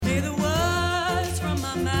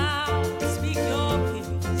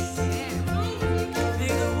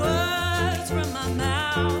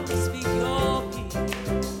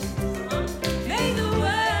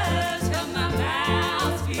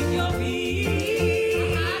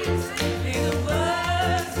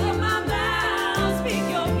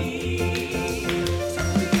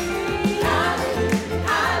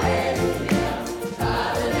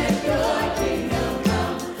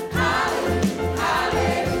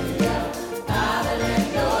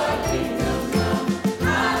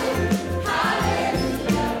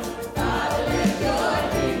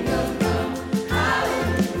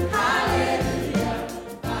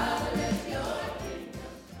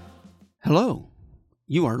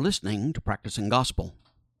You are listening to Practicing Gospel.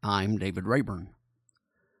 I'm David Rayburn.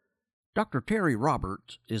 Dr. Terry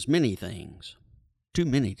Roberts is many things, too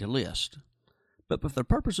many to list. But for the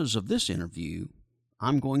purposes of this interview,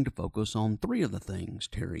 I'm going to focus on three of the things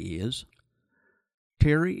Terry is.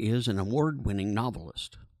 Terry is an award-winning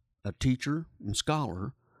novelist, a teacher and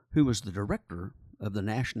scholar who was the director of the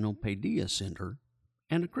National Paideia Center,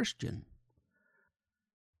 and a Christian.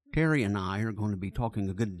 Terry and I are going to be talking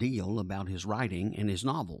a good deal about his writing and his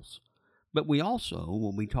novels, but we also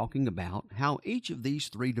will be talking about how each of these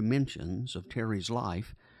three dimensions of Terry's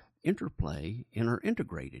life interplay and are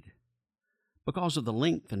integrated. Because of the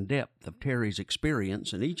length and depth of Terry's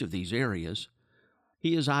experience in each of these areas,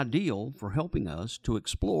 he is ideal for helping us to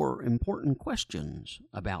explore important questions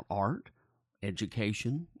about art,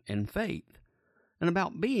 education, and faith, and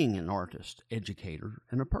about being an artist, educator,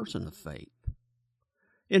 and a person of faith.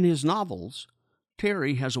 In his novels,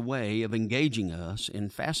 Terry has a way of engaging us in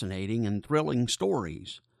fascinating and thrilling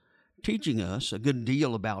stories, teaching us a good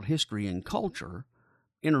deal about history and culture,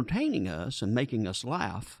 entertaining us and making us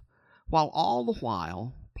laugh, while all the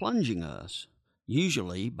while plunging us,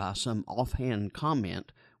 usually by some offhand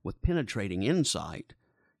comment with penetrating insight,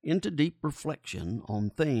 into deep reflection on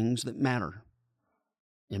things that matter.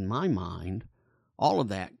 In my mind, all of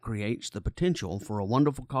that creates the potential for a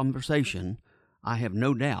wonderful conversation I have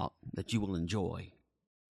no doubt that you will enjoy.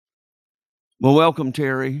 Well, welcome,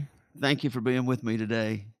 Terry. Thank you for being with me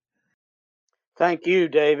today. Thank you,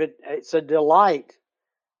 David. It's a delight.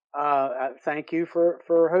 Thank you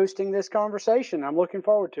for hosting this conversation. I'm looking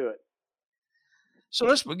forward to it. So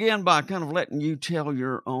let's begin by kind of letting you tell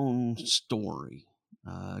your own story,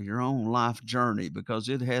 your own life journey, because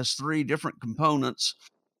it has three different components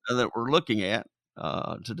that we're looking at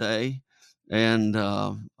today. And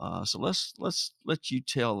so let's let you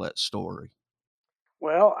tell that story.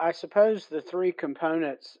 Well, I suppose the three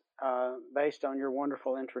components, based on your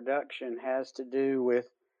wonderful introduction, has to do with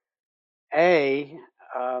A,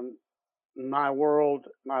 my world,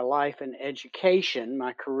 my life in education,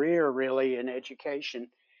 my career really in education.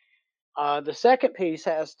 The second piece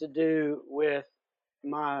has to do with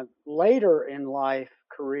my later in life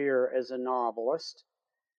career as a novelist.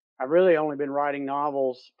 I've really only been writing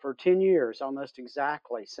novels for 10 years, almost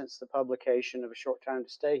exactly, since the publication of A Short Time to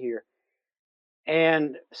Stay Here.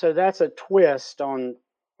 And so that's a twist on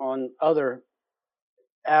other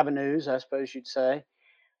avenues, I suppose you'd say,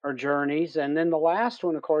 or journeys. And then the last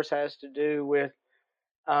one, of course, has to do with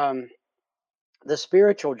um, the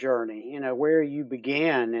spiritual journey, where you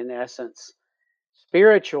began, in essence,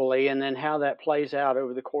 spiritually, and then how that plays out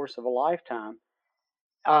over the course of a lifetime.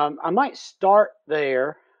 I might start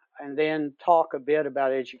there and then talk a bit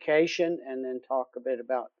about education and then talk a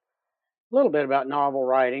little bit about novel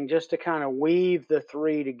writing, just to kind of weave the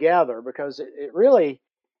three together, because it really,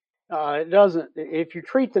 it doesn't, if you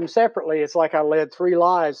treat them separately, it's like I led three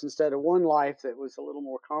lives instead of one life that was a little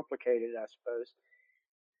more complicated, I suppose.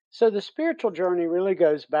 So the spiritual journey really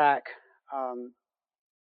goes back um,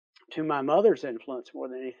 to my mother's influence more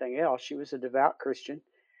than anything else. She was a devout Christian.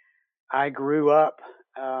 I grew up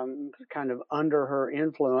kind of under her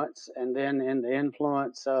influence, and then in the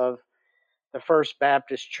influence of the First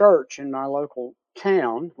Baptist Church in my local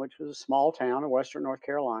town, which was a small town in western North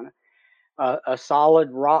Carolina, a solid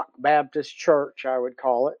rock Baptist church, I would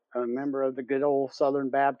call it, a member of the good old Southern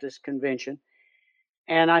Baptist Convention.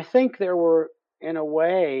 And I think there were, in a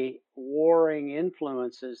way, warring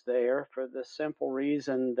influences there, for the simple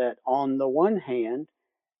reason that, on the one hand,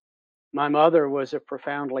 my mother was a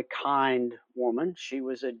profoundly kind woman. She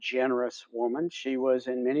was a generous woman. She was,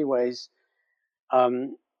 in many ways,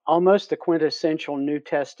 um, almost the quintessential New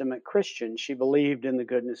Testament Christian. She believed in the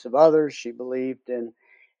goodness of others. She believed in,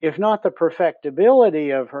 if not the perfectibility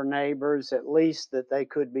of her neighbors, at least that they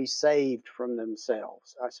could be saved from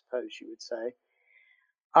themselves, I suppose you would say.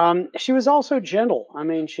 She was also gentle. I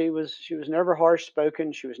mean, she was never harsh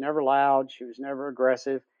spoken. She was never loud. She was never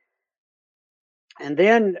aggressive. And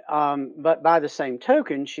then, but by the same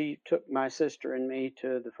token, she took my sister and me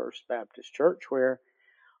to the First Baptist Church, where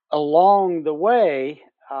along the way,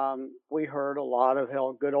 we heard a lot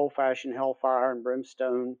of good old fashioned hellfire and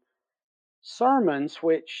brimstone sermons,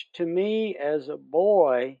 which to me as a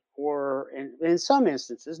boy were, in some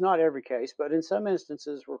instances, not every case, but in some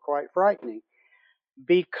instances, were quite frightening,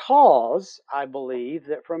 because I believe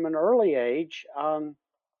that from an early age,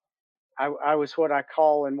 I was what I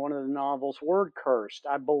call in one of the novels word cursed.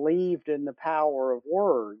 I believed in the power of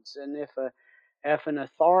words, and if an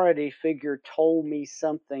authority figure told me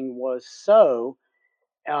something was so,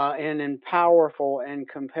 and in powerful and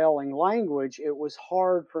compelling language, it was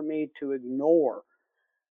hard for me to ignore.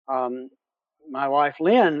 Um, my wife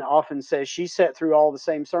Lynn often says she sat through all the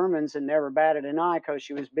same sermons and never batted an eye because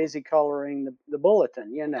she was busy coloring the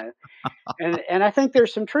bulletin, and I think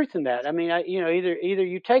there's some truth in that. I mean, either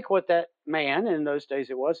you take what that man, in those days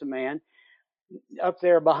it was a man, up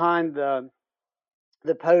there behind the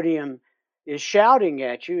podium is shouting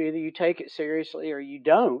at you, either you take it seriously or you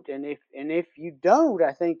don't. And if you don't,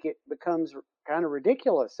 I think it becomes kind of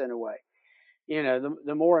ridiculous in a way.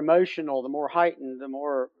 The more emotional, the more heightened, the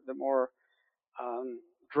more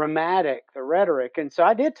dramatic the rhetoric. And so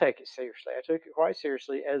I did take it seriously. I took it quite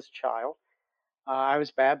seriously as a child. I was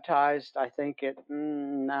baptized, I think, at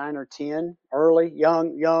 9 or 10, early,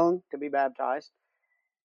 young to be baptized,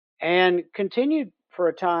 and continued for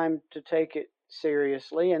a time to take it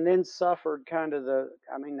seriously, and then suffered kind of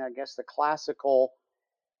I guess the classical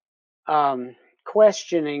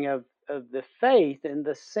questioning of the faith, in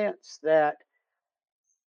the sense that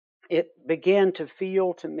it began to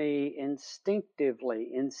feel to me instinctually,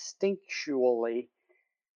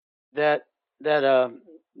 that that a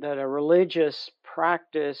that a religious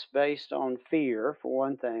practice based on fear, for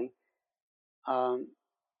one thing, um,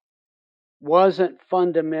 wasn't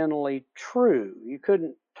fundamentally true. You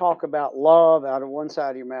couldn't talk about love out of one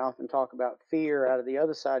side of your mouth and talk about fear out of the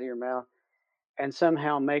other side of your mouth and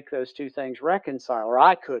somehow make those two things reconcile, or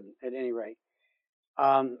I couldn't at any rate.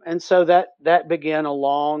 And so that began a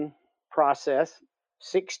long process,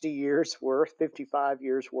 60 years worth, 55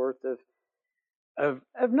 years worth of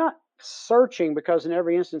not searching, because in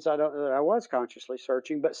every instance I don't know that I was consciously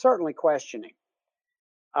searching, but certainly questioning.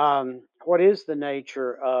 What is the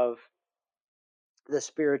nature of the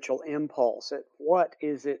spiritual impulse? At what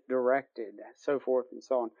is it directed? So forth and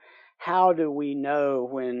so on. How do we know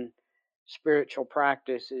when spiritual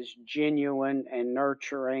practice is genuine and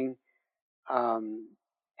nurturing? How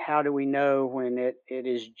do we know when it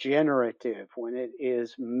is generative, when it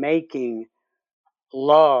is making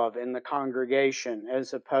love in the congregation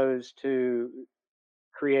as opposed to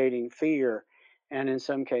creating fear and in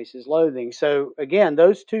some cases loathing? So again,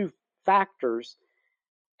 those two factors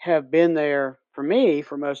have been there for me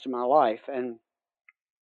for most of my life, and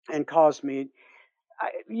caused me,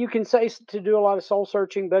 you can say, to do a lot of soul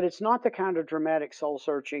searching, but it's not the kind of dramatic soul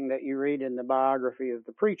searching that you read in the biography of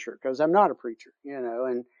the preacher, because I'm not a preacher,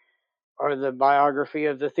 and or the biography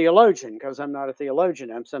of the theologian, because I'm not a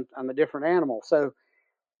theologian. I'm a different animal. So,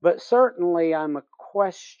 but certainly I'm a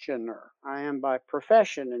questioner. I am by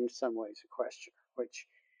profession in some ways a questioner, which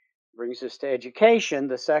brings us to education.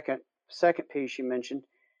 The second piece you mentioned.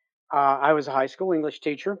 I was a high school English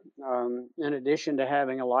teacher. In addition to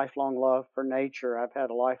having a lifelong love for nature, I've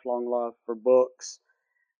had a lifelong love for books,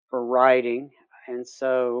 for writing, and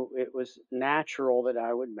so it was natural that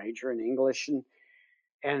I would major in English,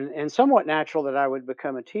 and somewhat natural that I would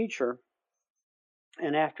become a teacher.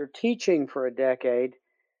 And after teaching for a decade,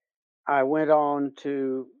 I went on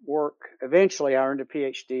to work. Eventually, I earned a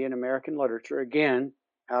PhD in American literature, again,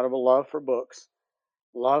 out of a love for books,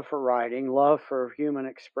 love for writing, love for human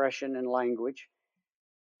expression and language.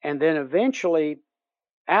 And then eventually,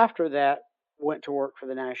 after that, went to work for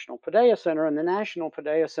the National Paideia Center. And the National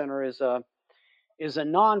Paideia Center is a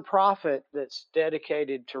nonprofit that's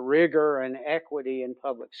dedicated to rigor and equity in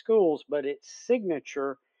public schools, but its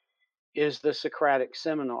signature is the Socratic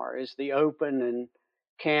Seminar, is the open and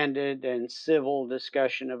candid and civil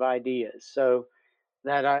discussion of ideas. So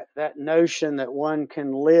that notion that one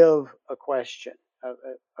can live a question,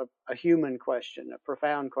 a human question, a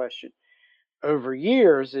profound question, over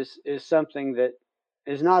years is something that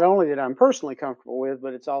is not only that I'm personally comfortable with,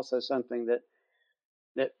 but it's also something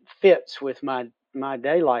that fits with my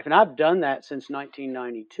day life. And I've done that since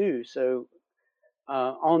 1992. So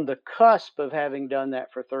on the cusp of having done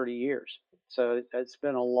that for 30 years. So it's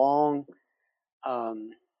been a long,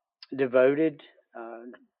 devoted,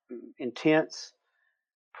 intense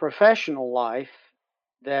professional life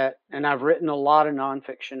and I've written a lot of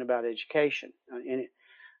nonfiction about education, in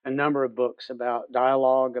a number of books about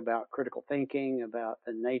dialogue, about critical thinking, about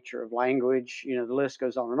the nature of language. The list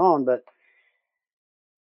goes on, but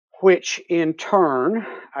which in turn,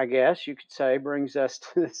 I guess you could say, brings us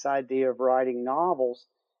to this idea of writing novels.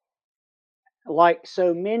 Like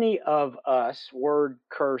so many of us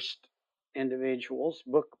word-cursed individuals,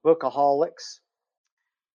 bookaholics,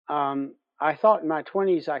 I thought in my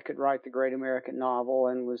 20s I could write the great American novel,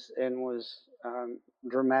 and was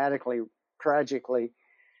dramatically, tragically,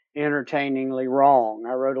 entertainingly wrong.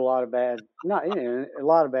 I wrote a lot of a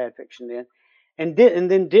lot of bad fiction then, and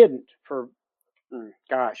then didn't for,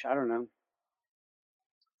 gosh, I don't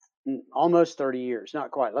know, almost 30 years, not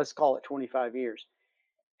quite. Let's call it 25 years.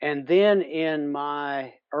 And then in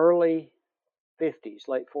my early 50s,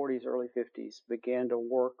 late 40s, early 50s, began to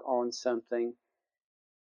work on something,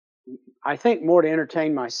 I think more to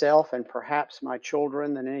entertain myself and perhaps my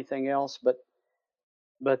children than anything else, but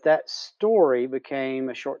that story became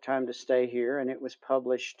A Short Time to Stay Here, and it was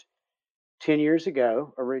published 10 years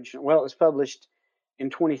ago. Well, it was published in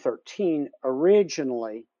 2013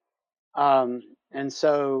 originally. And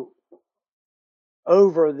so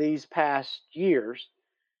over these past years,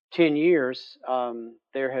 10 years,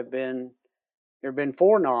 there have been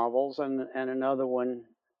four novels and another one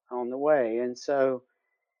on the way. And so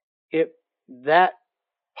it that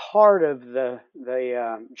part of the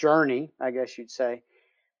journey, I guess you'd say,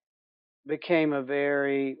 became a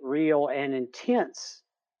very real and intense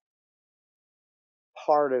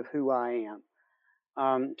part of who I am.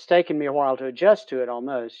 It's taken me a while to adjust to it,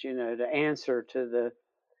 almost, to answer to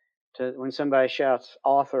when somebody shouts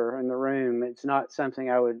author in the room. It's not something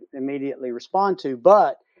I would immediately respond to,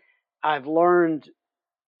 but I've learned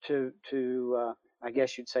to I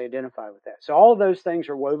guess you'd say, identify with that. So all of those things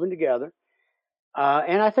are woven together,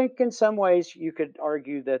 and I think in some ways you could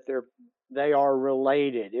argue that they are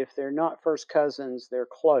related. If they're not first cousins, they're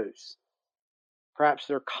close. Perhaps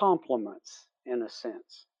they're complements in a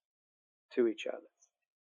sense to each other.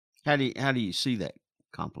 How do you see that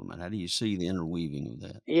complement? How do you see the interweaving of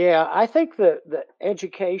that? Yeah, I think the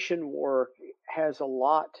education work has a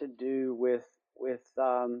lot to do with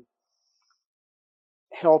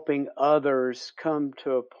helping others come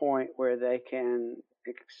to a point where they can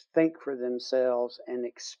think for themselves and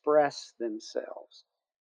express themselves.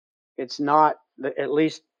 It's not at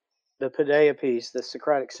least the Paideia piece, the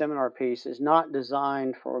Socratic seminar piece, is not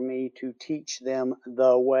designed for me to teach them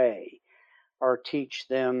the way or teach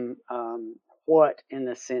them what, in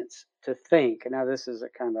a sense, to think. Now, this is a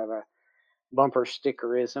kind of a bumper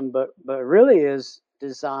stickerism, but really is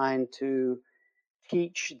designed to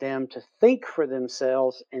teach them to think for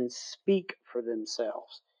themselves and speak for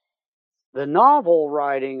themselves. The novel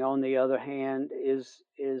writing, on the other hand, is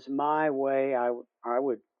my way. I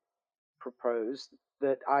would propose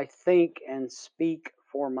that I think and speak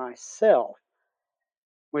for myself,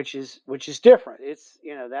 which is different. It's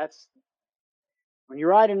that's when you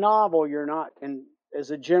write a novel, you're not, and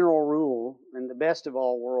as a general rule, in the best of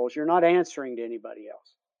all worlds, you're not answering to anybody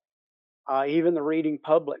else. Even the reading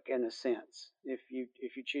public, in a sense, if you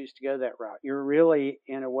choose to go that route, you're really,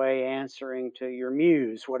 in a way, answering to your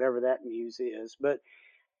muse, whatever that muse is. But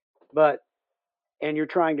and you're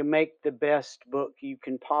trying to make the best book you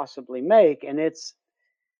can possibly make, and it's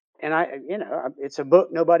a book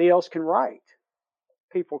nobody else can write.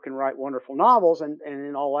 People can write wonderful novels, and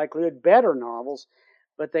in all likelihood better novels,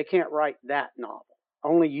 but they can't write that novel.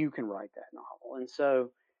 Only you can write that novel. And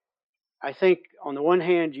so I think on the one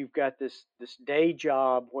hand, you've got this day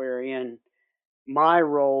job wherein my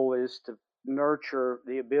role is to nurture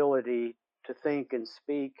the ability to think and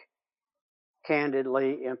speak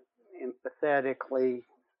candidly, empathetically,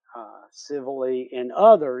 civilly in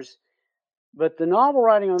others. But the novel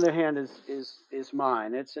writing, on the other hand, is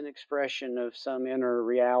mine. It's an expression of some inner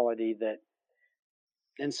reality that,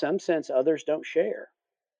 in some sense, others don't share.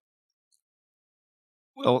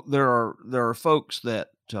 Well, there are folks that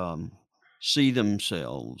see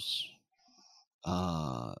themselves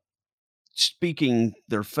speaking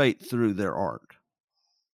their faith through their art.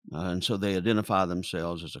 And so they identify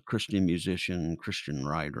themselves as a Christian musician, Christian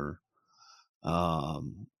writer.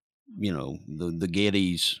 Um, the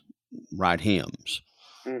Gettys write hymns.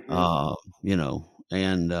 Mm-hmm.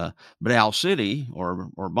 But Owl City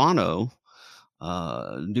or Bono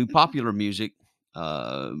do popular music,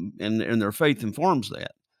 and their faith informs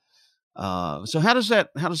that. So how does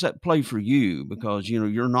that play for you? Because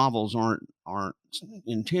your novels aren't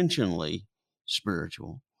intentionally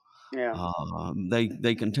spiritual. Yeah.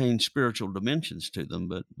 They contain spiritual dimensions to them,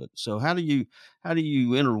 but so how do you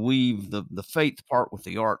interweave the faith part with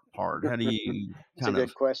the art part? How do you It's a kind of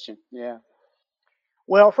good question. Yeah.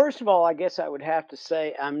 Well, first of all, I guess I would have to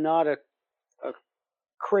say I'm not a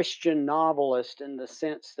Christian novelist, in the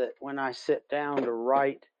sense that when I sit down to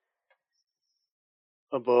write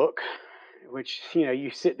a book, which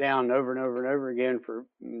you sit down over and over and over again for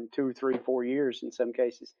 2, 3, 4 years in some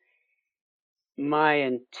cases, my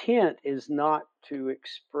intent is not to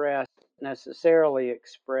necessarily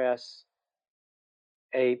express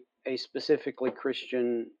a specifically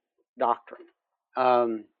Christian doctrine.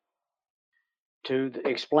 Um, to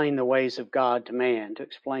explain the ways of God to man, to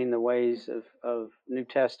explain the ways of New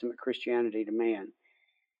Testament Christianity to man.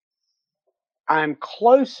 I'm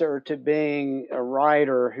closer to being a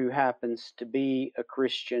writer who happens to be a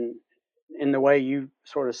Christian, in the way you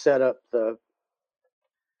sort of set up the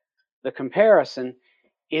comparison,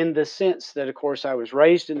 in the sense that, of course, I was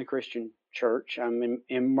raised in the Christian church. I'm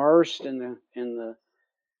immersed in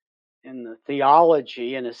the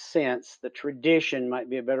theology, in a sense. The tradition might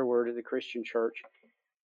be a better word, of the Christian church.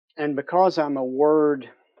 And because I'm a word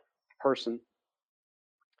person,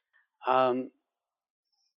 and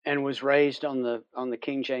was raised on the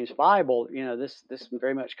King James Bible, this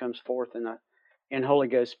very much comes forth in Holy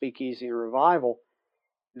Ghost Speakeasy and Revival.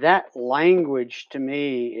 That language to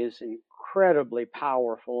me is incredibly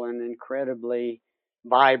powerful and incredibly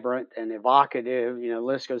vibrant and evocative. The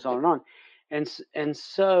list goes on and on. And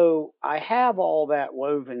so I have all that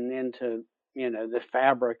woven into the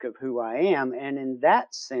fabric of who I am. And in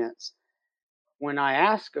that sense, when I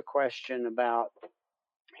ask a question about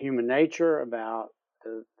human nature, about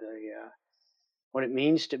the what it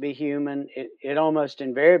means to be human, it almost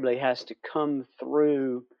invariably has to come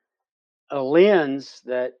through a lens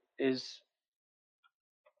that is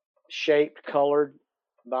shaped, colored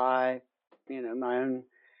by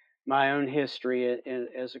my own history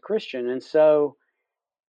as a Christian. And so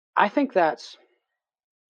I think there's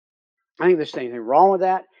anything wrong with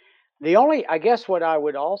that. I guess what I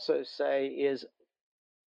would also say is,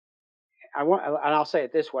 and I'll say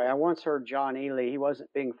it this way. I once heard John Ely. He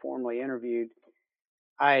wasn't being formally interviewed.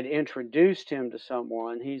 I had introduced him to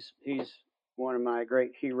someone. He's one of my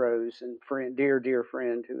great heroes and dear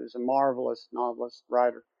friend, who is a marvelous novelist,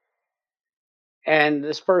 writer. And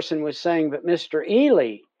this person was saying, "But Mr.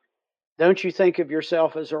 Ely, don't you think of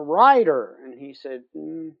yourself as a writer?" And he said,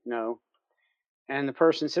 "No." And the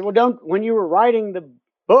person said, "Well, when you were writing the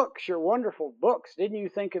books, your wonderful books, didn't you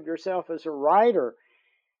think of yourself as a writer?"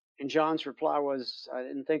 And John's reply was, "I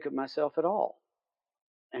didn't think of myself at all."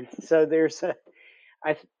 And so there's a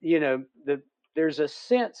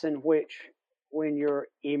sense in which, when you're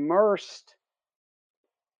immersed,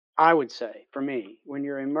 I would say, for me, when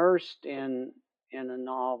you're immersed in a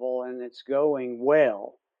novel and it's going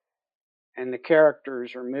well, and the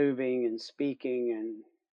characters are moving and speaking and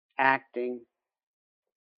acting,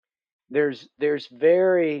 there's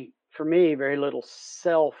for me, very little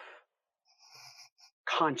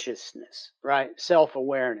self-consciousness, right?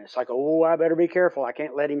 Self-awareness. Like, oh, I better be careful. I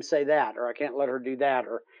can't let him say that, or I can't let her do that,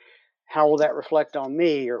 or how will that reflect on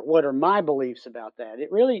me, or what are my beliefs about that?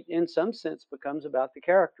 It really, in some sense, becomes about the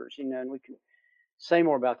characters, and we can say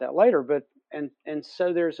more about that later. But and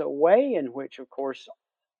so there's a way in which, of course,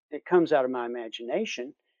 it comes out of my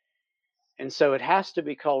imagination, and so it has to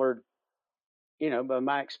be colored, by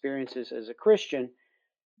my experiences as a Christian,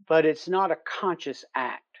 but it's not a conscious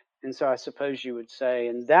act. And so I suppose you would say,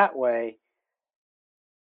 in that way,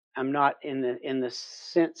 I'm not, in the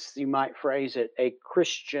sense you might phrase it, a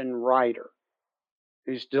Christian writer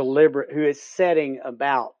who's deliberate, who is setting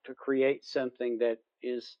about to create something that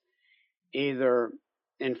is either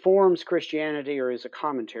informs Christianity or is a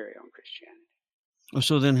commentary on Christianity.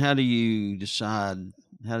 So then how do you decide,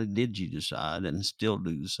 how did you decide and still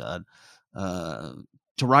do decide to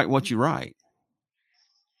write what you write?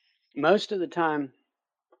 Most of the time,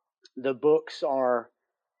 the books are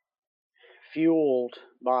fueled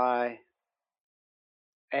by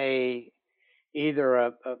either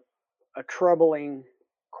a troubling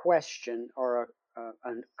question or a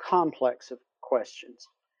complex of questions.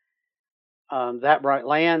 That Bright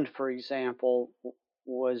Land, for example,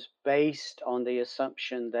 was based on the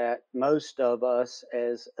assumption that most of us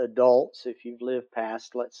as adults, if you've lived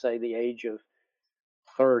past, let's say, the age of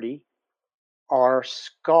 30, are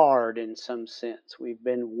scarred in some sense. We've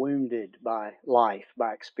been wounded by life,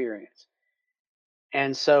 by experience.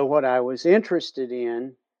 And so what I was interested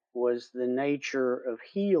in was the nature of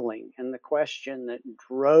healing, and the question that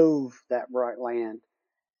drove that Bright Land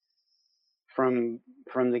from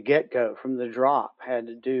the get-go, from the drop, had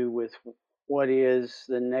to do with what is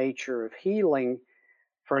the nature of healing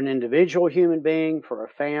for an individual human being, for a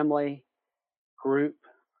family group,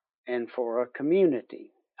 and for a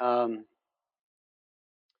community. And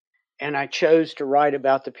I chose to write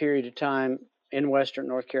about the period of time in Western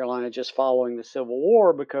North Carolina just following the Civil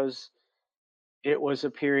War, because it was a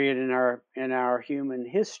period in our human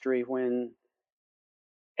history when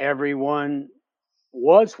everyone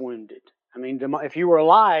was wounded. I mean, if you were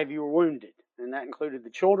alive, you were wounded, and that included the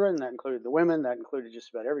children, that included the women, that included just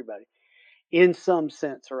about everybody, in some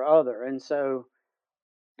sense or other. And so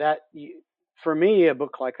for me, a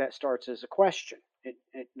book like that starts as a question.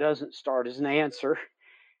 It doesn't start as an answer,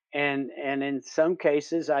 and in some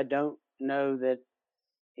cases, I don't know that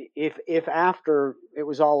if after it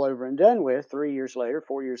was all over and done with, 3 years later,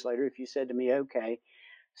 4 years later, if you said to me, "Okay,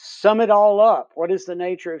 sum it all up. What is the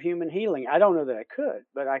nature of human healing?" I don't know that I could,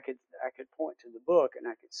 but I could point to the book and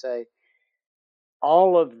I could say,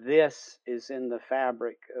 all of this is in the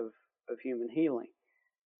fabric of human healing.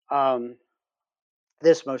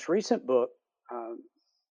 This most recent book,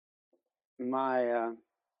 my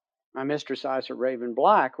my Mistress Eyes Are Raven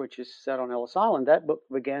Black, which is set on Ellis Island, that book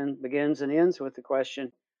begins and ends with the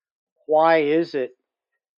question: why is it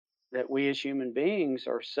that we as human beings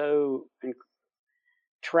are so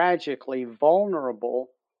tragically vulnerable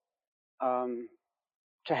um,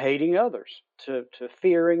 to hating others, to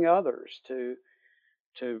fearing others, to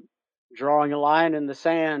drawing a line in the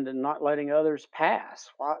sand and not letting others pass?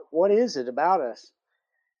 What is it about us?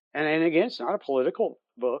 And again, it's not a political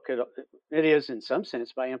book. It is in some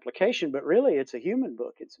sense by implication, but really it's a human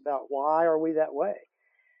book. It's about why are we that way,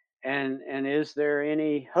 and is there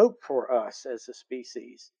any hope for us as a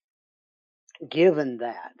species given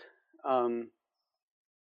that? Um,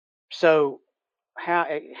 so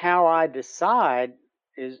how I decide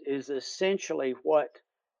is essentially what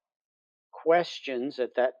questions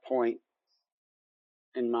at that point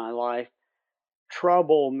in my life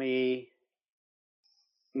trouble me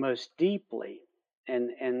most deeply.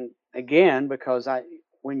 And again, because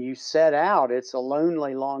when you set out, it's a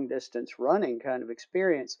lonely long distance running kind of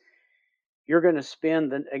experience. You're going to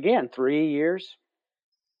spend again 3 years.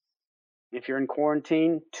 If you're in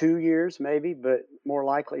quarantine, 2 years maybe, but more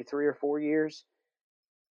likely 3 or 4 years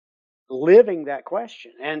living that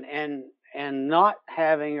question and not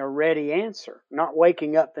having a ready answer, not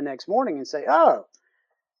waking up the next morning and say, "Oh,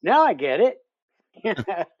 now I get it."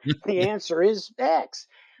 The answer is X.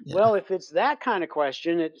 Yeah. Well, if it's that kind of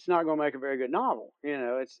question, it's not going to make a very good novel.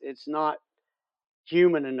 It's not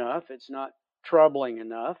human enough. It's not troubling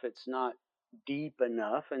enough. It's not deep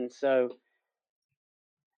enough. And so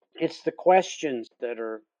it's the questions that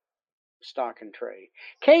are stock and trade.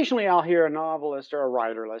 Occasionally, I'll hear a novelist or a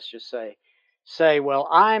writer, let's just say, "Well,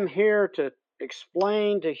 I'm here to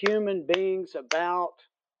explain to human beings about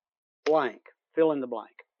blank, fill in the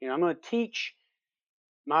blank. I'm going to teach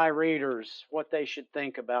my readers what they should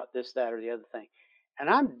think about this, that, or the other thing." And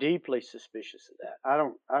I'm deeply suspicious of that. I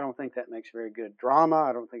don't think that makes very good drama.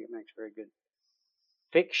 I don't think it makes very good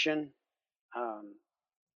fiction, um,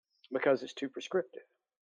 because it's too prescriptive.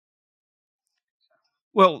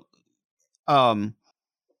 Well, um,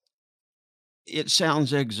 it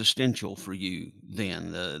sounds existential for you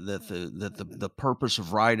then, that the purpose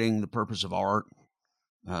of writing, the purpose of art,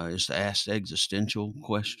 is to ask existential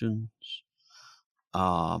questions.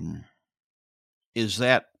 Um, is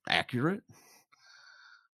that accurate?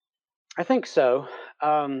 I think so.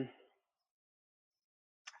 I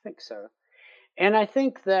think so. And I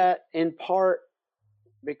think that in part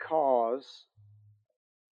because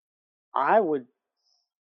I would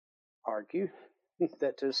argue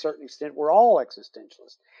that to a certain extent we're all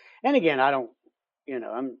existentialists. And again, I don't,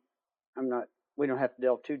 I'm not, we don't have to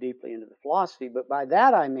delve too deeply into the philosophy, but by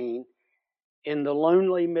that I mean in the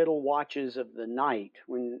lonely middle watches of the night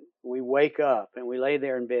when we wake up and we lay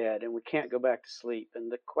there in bed and we can't go back to sleep,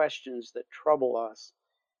 and the questions that trouble us,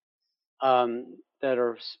 that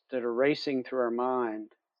are racing through our mind.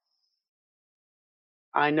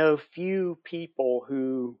 I know few people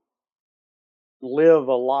who live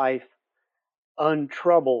a life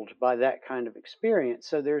untroubled by that kind of experience.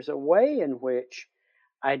 So there's a way in which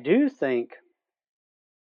I do think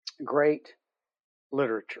great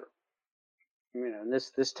literature, and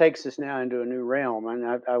this takes us now into a new realm. And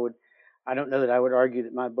I don't know that I would argue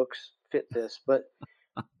that my books fit this, but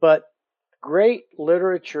great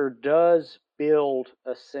literature does build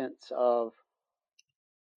a sense of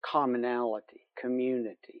commonality,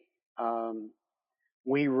 community.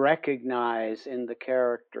 We recognize in the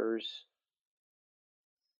characters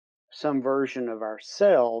some version of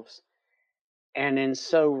ourselves, and in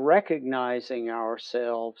so recognizing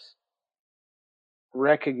ourselves,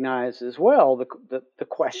 recognize as well the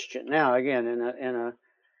question. Now, again, in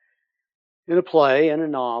a play, in a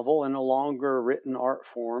novel, in a longer written art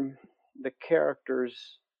form, the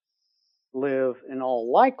characters live, in all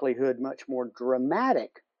likelihood, much more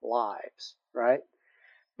dramatic lives, right?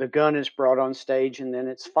 The gun is brought on stage and then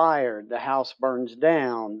it's fired. The house burns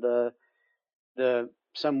down. The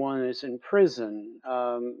someone is in prison.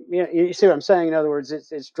 You see what I'm saying? In other words,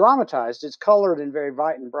 it's dramatized. It's colored in very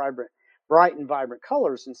bright and vibrant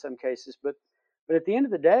colors in some cases. But at the end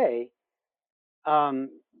of the day, um,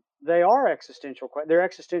 they are existential. They're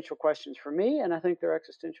existential questions for me, and I think they're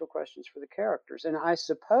existential questions for the characters. And I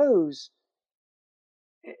suppose,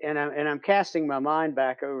 and I'm casting my mind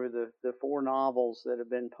back over the 4 novels that have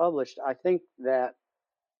been published. I think that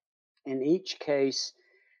in each case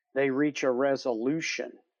they reach a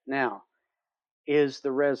resolution. Now, is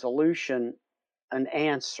the resolution an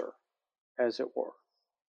answer, as it were?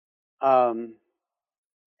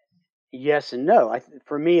 yes and no.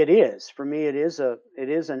 For me, it is. For me, it is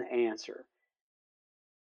an answer,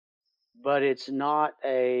 but it's not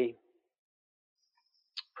a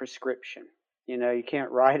prescription. You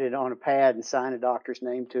can't write it on a pad and sign a doctor's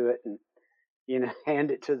name to it and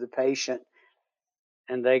hand it to the patient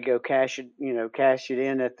and they go cash it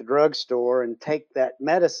in at the drugstore and take that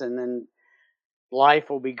medicine and life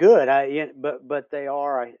will be good. But they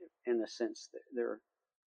are, in a sense, they're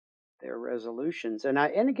resolutions. And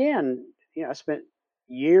again, I spent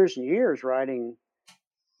years and years writing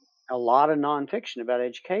a lot of nonfiction about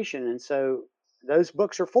education, and so those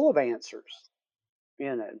books are full of answers.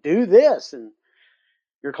 Do this and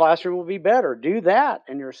your classroom will be better. Do that,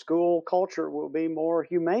 and your school culture will be more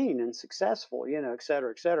humane and successful, et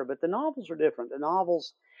cetera, et cetera. But the novels are different. The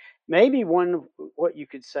novels, maybe what you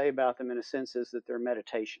could say about them in a sense is that they're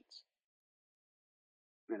meditations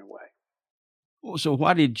in a way. So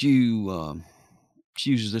why did you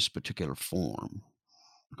choose this particular form?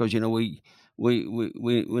 Because we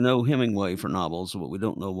know Hemingway for novels, but we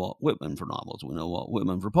don't know Walt Whitman for novels. We know Walt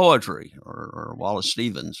Whitman for poetry, or Wallace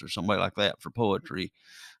Stevens, or somebody like that for poetry.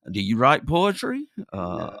 Do you write poetry?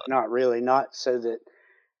 No, not really. Not so that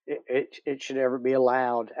it should ever be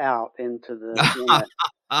allowed out into the.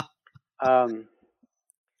 Um,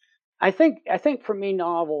 I think for me,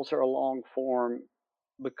 novels are a long form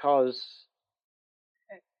because,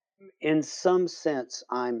 in some sense,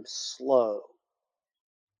 I'm slow.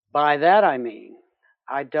 By that I mean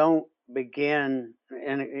I don't begin,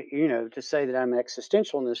 and to say that I'm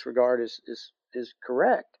existential in this regard is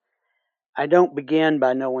correct. I don't begin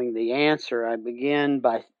by knowing the answer. I begin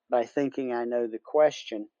by thinking I know the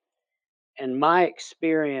question. And my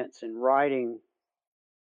experience in writing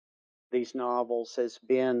these novels has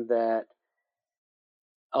been that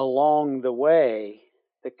along the way,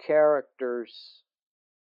 the characters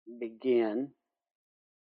begin,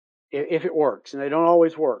 if it works, and they don't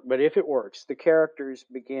always work, but if it works, the characters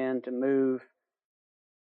begin to move,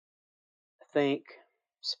 think,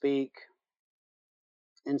 speak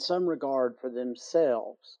in some regard for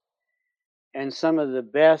themselves. And some of the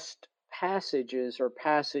best passages are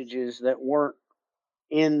passages that weren't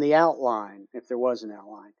in the outline, if there was an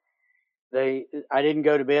outline. I didn't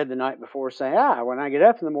go to bed the night before saying, when I get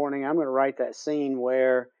up in the morning, I'm going to write that scene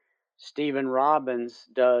where Stephen Robbins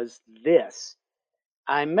does this.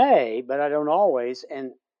 I may, but I don't always.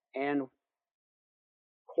 And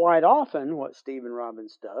quite often what Stephen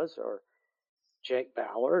Robbins does, or Jake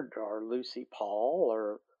Ballard, or Lucy Paul,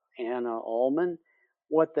 or Anna Ullman,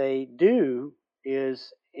 what they do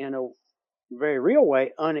is, in a very real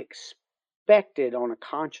way, unexpected on a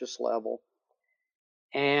conscious level,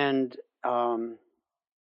 and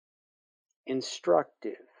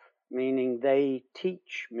instructive, meaning they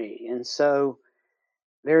teach me. And so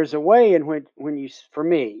there's a way in which, for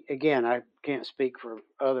me, again, I can't speak for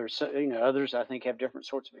others. So, others I think have different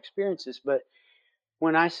sorts of experiences, but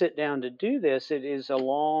when I sit down to do this, it is a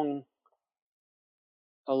long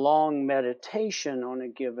meditation on a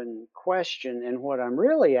given question. And what I'm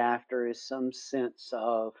really after is some sense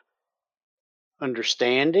of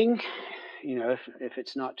understanding. If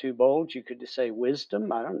it's not too bold, you could just say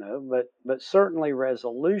wisdom. I don't know, but certainly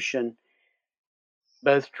resolution,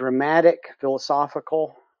 both dramatic,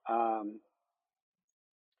 philosophical,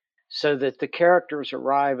 so that the characters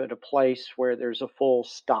arrive at a place where there's a full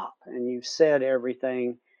stop, and you've said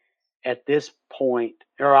everything at this point,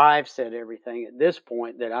 or I've said everything at this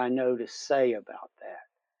point that I know to say about that.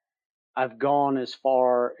 I've gone as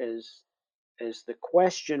far as the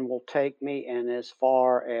question will take me, and as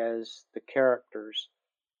far as the characters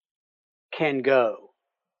can go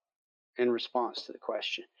in response to the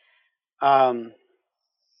question.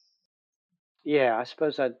 Yeah, I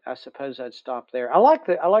suppose I'd stop there. I like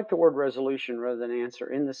the word resolution rather than answer,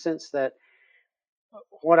 in the sense that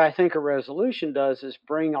what I think a resolution does is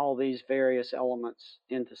bring all these various elements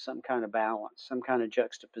into some kind of balance, some kind of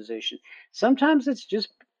juxtaposition. Sometimes it's just,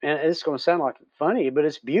 and it's going to sound like funny, but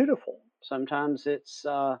it's beautiful. Sometimes it's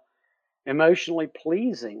emotionally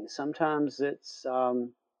pleasing. Sometimes it's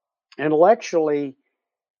intellectually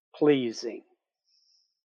pleasing.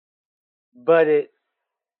 But it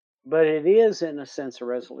is, in a sense, a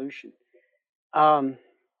resolution. The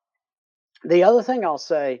other thing I'll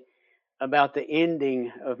say about the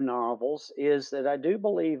ending of novels is that I do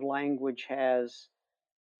believe language has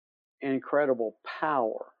incredible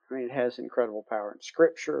power. I mean, it has incredible power in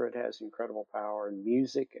scripture, it has incredible power in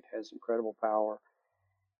music, it has incredible power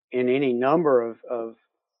in any number of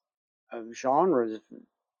genres,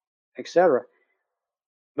 etc.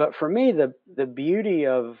 But for me, the beauty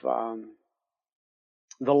of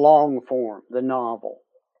the long form, the novel,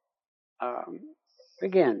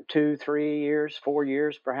 again, 2, 3 years, 4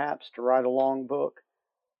 years perhaps to write a long book.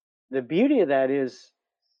 The beauty of that is,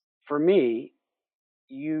 for me,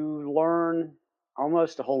 you learn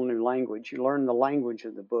almost a whole new language. You learn the language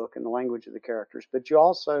of the book and the language of the characters, but you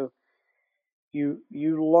also you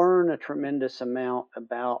learn a tremendous amount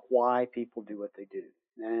about why people do what they do,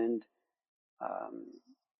 and um,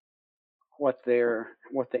 what the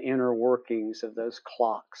inner workings of those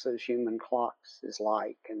clocks, those human clocks, is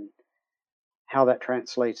like, and how that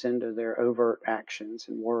translates into their overt actions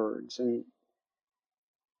and words.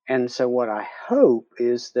 And so what I hope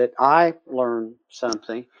is that I learn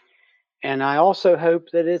something, and I also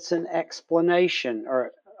hope that it's an explanation,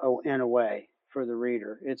 or in a way, for the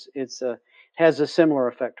reader. It's a has a similar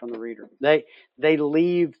effect on the reader. They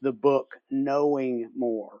leave the book knowing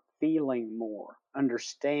more, feeling more,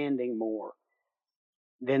 understanding more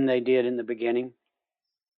than they did in the beginning,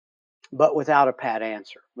 but without a pat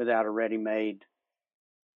answer, without a ready-made,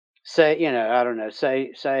 say, I don't know,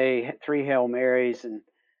 say three Hail Marys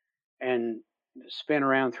and spin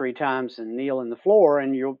around three times and kneel in the floor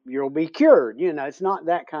and you'll be cured. It's not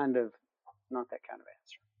that kind of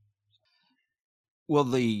answer. Well,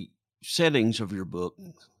 the settings of your book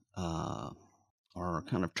are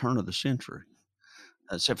kind of turn of the century,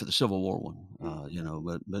 except for the Civil War one,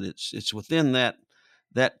 but it's within that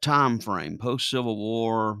time frame, post Civil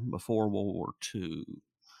War, before World War II.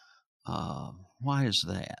 Why is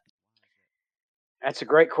that? That's a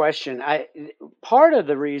great question. Part of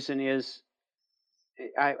the reason is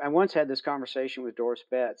I once had this conversation with Doris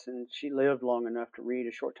Betts, and she lived long enough to read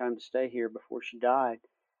A Short Time to Stay Here before she died.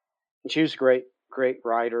 And she was a great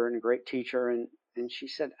writer and a great teacher, and she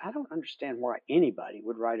said, I don't understand why anybody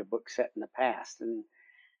would write a book set in the past. And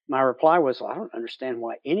my reply was, well, I don't understand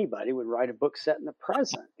why anybody would write a book set in the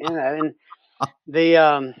present. And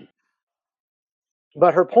the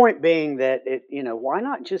but her point being that why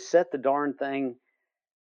not just set the darn thing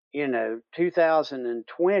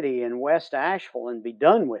 2020 in West Asheville and be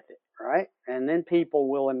done with it, right? And then people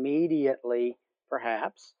will immediately,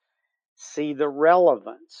 perhaps, see the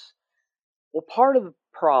relevance. Well, part of the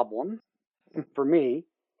problem for me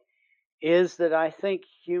is that I think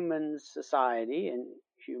human society and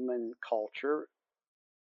human culture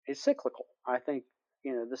is cyclical. I think,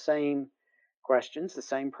 the same questions, the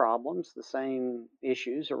same problems, the same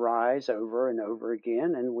issues arise over and over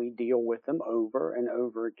again, and we deal with them over and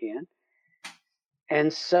over again.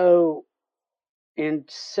 And so, in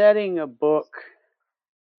setting a book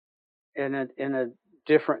in a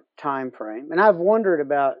different time frame, and I've wondered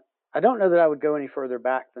about. I don't know that I would go any further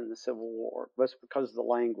back than the Civil War, but it's because of the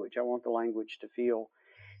language. I want the language to feel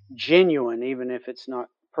genuine, even if it's not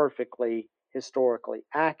perfectly historically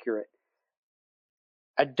accurate.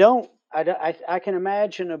 I can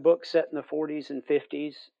imagine a book set in the 40s and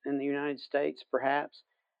 50s in the United States, perhaps.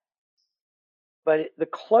 But the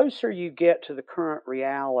closer you get to the current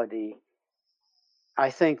reality, I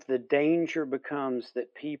think the danger becomes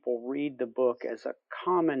that people read the book as a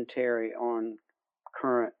commentary on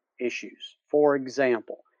current issues. For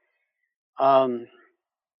example, My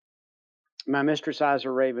Mistress Eyes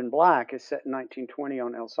Are Raven Black is set in 1920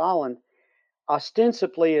 on Ellis Island.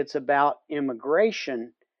 Ostensibly, it's about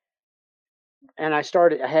immigration. And I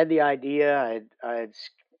had the idea, I had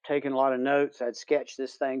taken a lot of notes, I'd sketched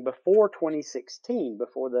this thing before 2016,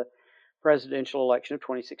 before the presidential election of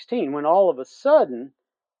 2016, when all of a sudden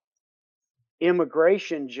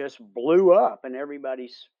immigration just blew up in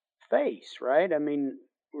everybody's face, right? I mean,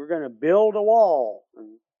 we're going to build a wall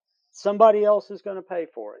and somebody else is going to pay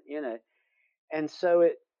for it. And so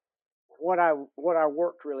what I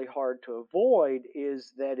worked really hard to avoid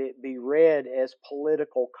is that it be read as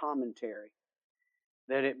political commentary,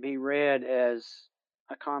 that it be read as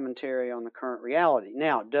a commentary on the current reality.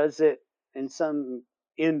 Now, does it in some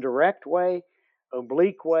indirect way,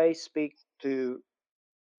 oblique way, speak to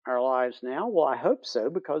our lives now? Well, I hope so,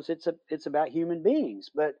 because it's about human beings.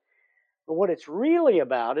 But what it's really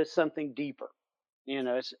about is something deeper.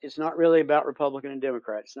 It's not really about Republican and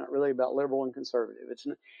Democrat. It's not really about liberal and conservative.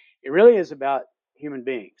 It really is about human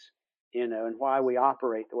beings, and why we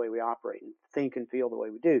operate the way we operate and think and feel the way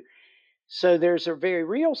we do. So there's a very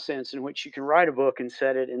real sense in which you can write a book and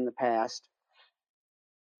set it in the past.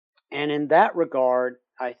 And in that regard,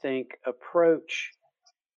 I think approach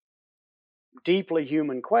deeply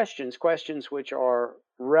human questions which are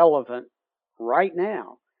relevant right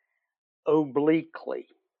now, obliquely,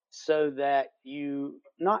 so that you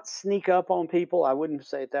not sneak up on people. I wouldn't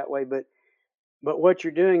say it that way, but But what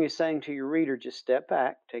you're doing is saying to your reader, just step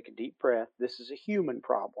back, take a deep breath. This is a human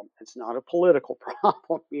problem. It's not a political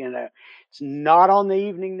problem. It's not on the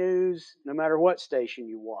evening news, no matter what station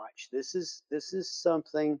you watch. This is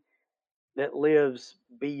something that lives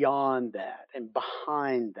beyond that and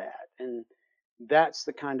behind that. And that's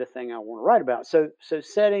the kind of thing I want to write about. So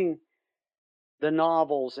setting the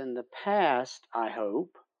novels in the past, I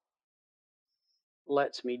hope,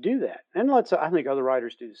 lets me do that. And I think other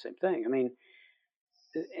writers do the same thing. I mean,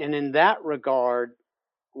 and in that regard,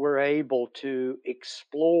 we're able to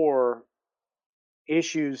explore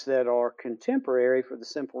issues that are contemporary for the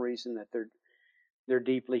simple reason that they're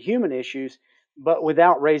deeply human issues, but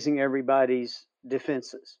without raising everybody's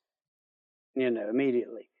defenses,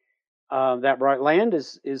 immediately. That Bright Land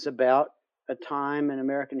is about a time in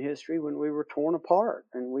American history when we were torn apart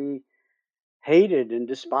and we hated and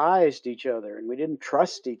despised each other and we didn't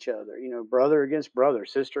trust each other, brother against brother,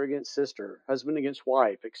 sister against sister, husband against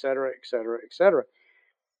wife, et cetera, et cetera, et cetera.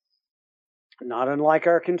 Not unlike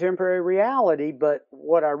our contemporary reality, but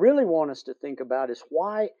what I really want us to think about is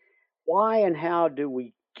why and how do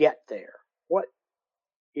we get there? What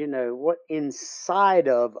inside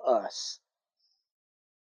of us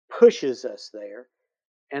pushes us there?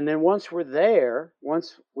 And then once we're there,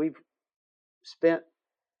 once we've spent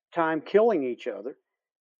time killing each other,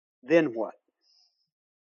 then what?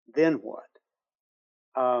 Then what?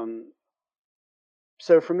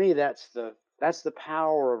 So for me, that's the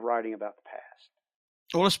power of writing about the past.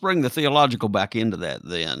 Well, let's bring the theological back into that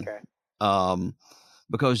then. Okay.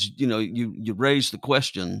 Because you raise the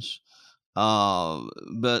questions,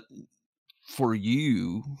 but for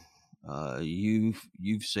you,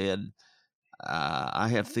 you've said I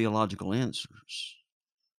have theological answers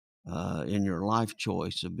in your life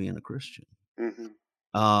choice of being a Christian. Mm-hmm.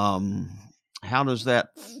 How does that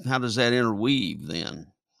interweave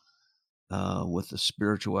then with the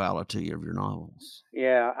spirituality of your novels?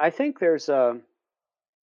 Yeah, I think there's I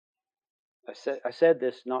said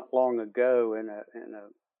this not long ago in a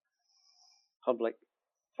public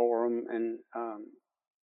forum, and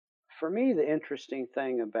for me, the interesting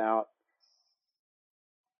thing about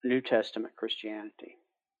New Testament Christianity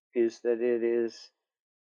is that it is,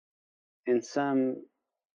 in some,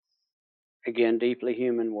 again, deeply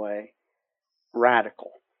human way,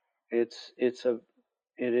 radical. It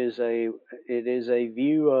is a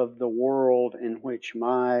view of the world in which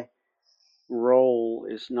my role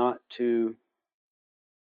is not to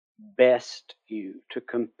best you, to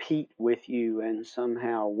compete with you and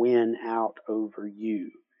somehow win out over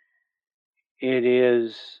you. It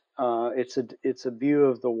is it's a view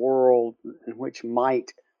of the world in which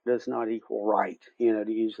might does not equal right, to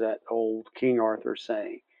use that old King Arthur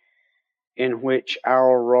saying, in which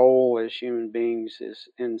our role as human beings is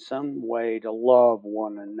in some way to love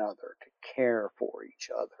one another, to care for each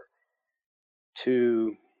other,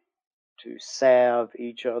 to salve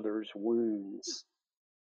each other's wounds.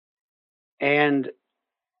 And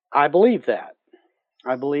I believe that.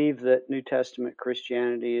 I believe that New Testament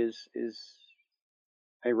Christianity is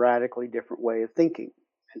a radically different way of thinking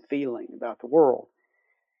and feeling about the world.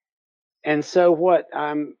 And so what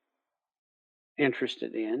I'm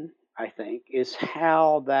interested in, I think, is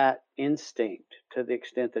how that instinct, to the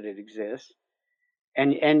extent that it exists,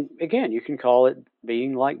 and again, you can call it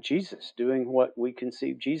being like Jesus, doing what we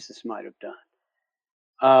conceive Jesus might have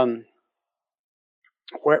done.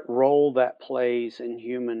 What role that plays in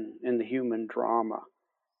the human drama.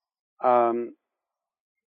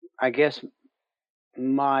 I guess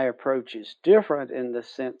my approach is different in the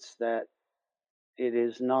sense that it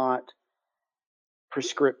is not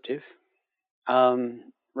prescriptive.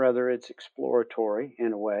 Rather, it's exploratory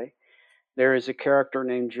in a way. There is a character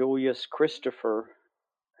named Julius Christopher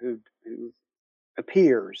who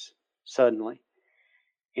appears suddenly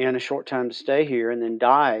in A Short Time to Stay Here and then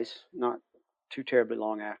dies not too terribly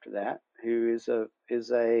long after that, who is not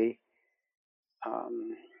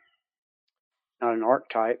an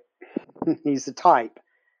archetype. He's a type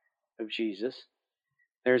of Jesus.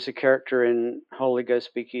 There's a character in Holy Ghost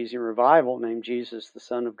Speakeasy Revival named Jesus, the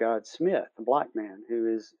Son of God Smith, a black man,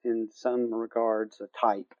 who is in some regards a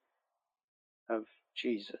type of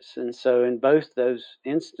Jesus. And so in both those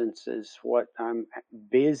instances, what I'm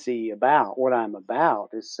about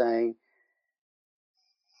is saying,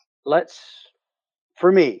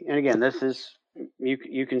 for me, and again, this is,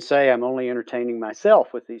 you can say I'm only entertaining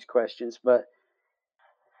myself with these questions, but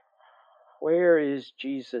where is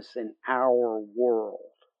Jesus in our world,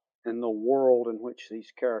 in the world in which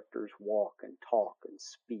these characters walk and talk and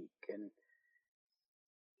speak and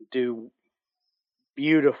do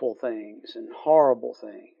beautiful things and horrible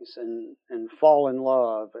things and fall in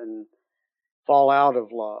love and fall out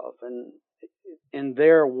of love, and in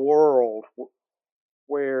their world,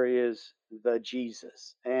 where is the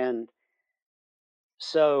Jesus? And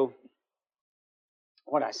so,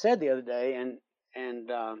 what I said the other day,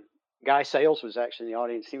 and Guy Sales was actually in the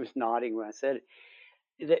audience. He was nodding when I said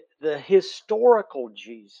it. The historical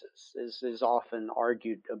Jesus is often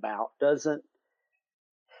argued about doesn't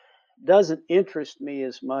interest me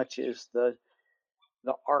as much as the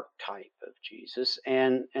archetype of Jesus.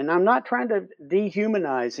 And I'm not trying to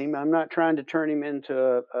dehumanize him. I'm not trying to turn him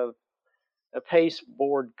into a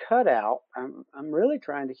pasteboard cutout. I'm really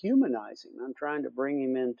trying to humanize him. I'm trying to bring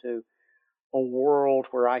him into a world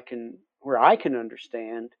where I can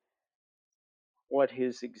understand what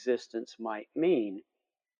his existence might mean.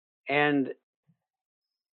 And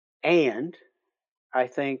and I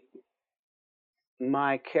think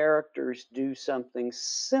my characters do something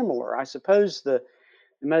similar. I suppose the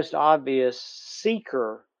most obvious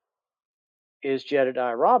seeker is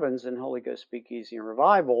Jedediah Robbins in Holy Ghost Speakeasy and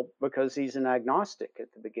Revival, because he's an agnostic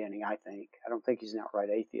at the beginning, I think. I don't think he's an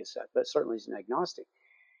outright atheist, but certainly he's an agnostic.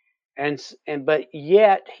 But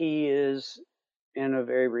yet he is, in a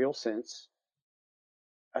very real sense,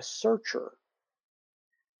 a searcher.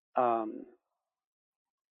 And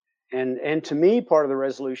to me, part of the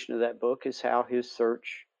resolution of that book is how his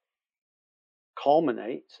search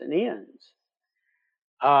culminates and ends.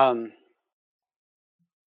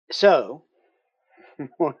 So,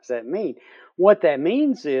 what does that mean? What that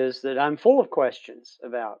means is that I'm full of questions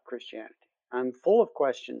about Christianity. I'm full of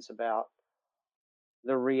questions about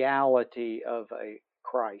the reality of a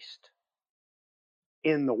Christ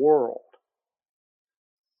in the world.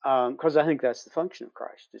 Because I think that's the function of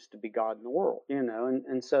Christ, is to be God in the world,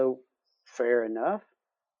 and so, fair enough.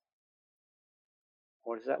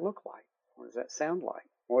 What does that look like? What does that sound like?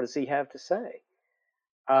 What does he have to say?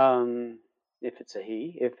 If it's a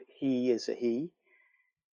he, if he is a he.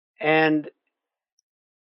 And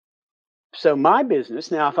so my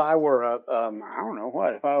business now, if I were I don't know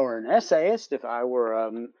what, if I were an essayist, if I were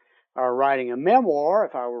writing a memoir,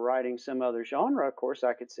 if I were writing some other genre, of course,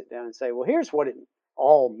 I could sit down and say, well, here's what it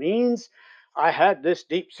all means. I had this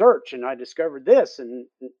deep search and I discovered this, and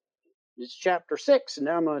it's chapter 6, and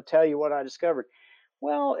now I'm going to tell you what I discovered.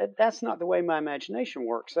 Well, that's not the way my imagination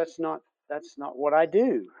works. That's not what I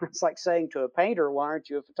do. It's like saying to a painter, why aren't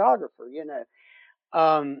you a photographer?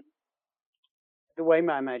 The way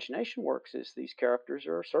my imagination works is these characters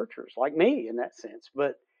are searchers, like me in that sense,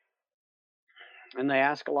 and they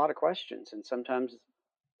ask a lot of questions, and sometimes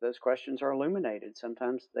those questions are illuminated.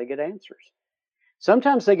 Sometimes they get answers.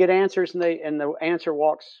 Sometimes they get answers, and the answer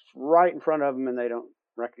walks right in front of them, and they don't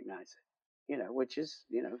recognize it. Which is,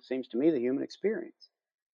 seems to me, the human experience.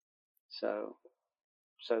 So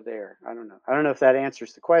there. I don't know if that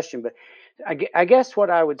answers the question, but I guess what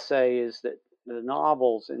I would say is that the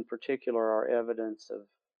novels in particular are evidence of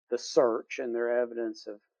the search, and they're evidence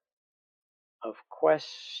of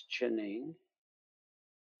questioning.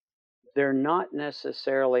 They're not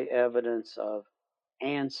necessarily evidence of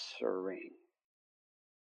answering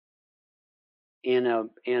in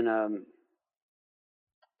a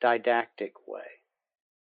didactic way.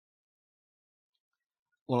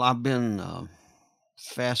 Well, I've been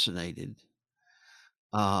fascinated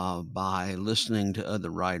by listening to other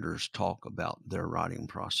writers talk about their writing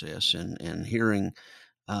process, and hearing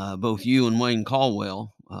both you and Wayne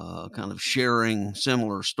Caldwell kind of sharing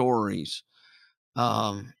similar stories,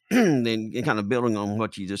 and kind of building on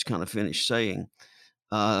what you just kind of finished saying,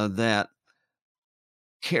 that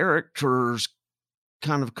characters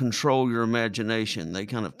kind of control your imagination. They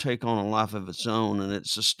kind of take on a life of its own, and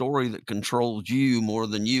it's a story that controls you more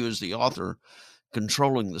than you as the author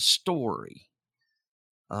controlling the story.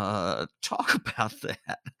 Talk about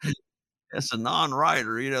that. As a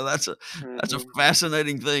non-writer, that's a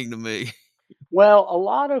fascinating thing to me. Well, a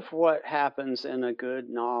lot of what happens in a good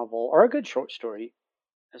novel, or a good short story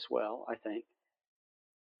as well, I think,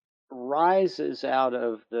 rises out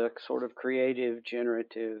of the sort of creative,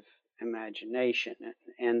 generative imagination.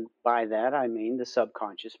 And by that, I mean the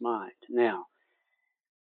subconscious mind. Now,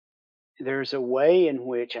 there's a way in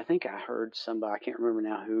which I think I heard somebody, I can't remember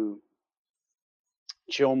now who,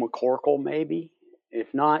 Jill McCorkle, maybe.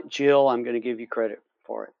 If not Jill, I'm going to give you credit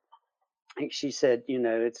for it. I think she said,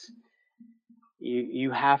 it's you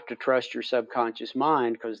have to trust your subconscious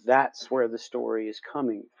mind, because that's where the story is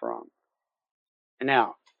coming from. And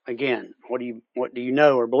now, again, what do you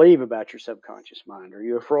know or believe about your subconscious mind? Are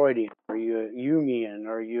you a Freudian? Are you a Jungian?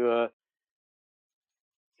 Are you a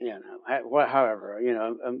however,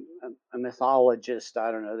 a mythologist?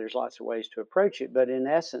 I don't know. There's lots of ways to approach it, but in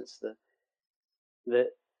essence, the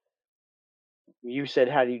you said,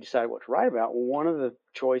 how do you decide what to write about? Well, one of the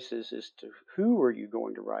choices is to who are you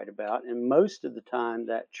going to write about, and most of the time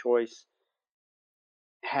that choice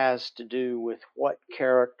has to do with what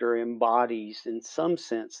character embodies, in some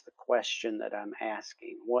sense, the question that I'm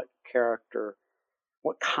asking. What character,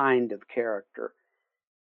 what kind of character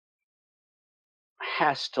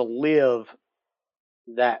has to live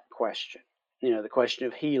that question? The question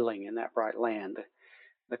of healing in that bright land,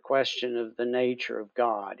 the question of the nature of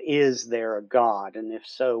God. Is there a God? And if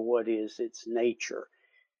so, what is its nature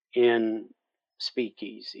in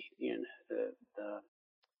Speakeasy?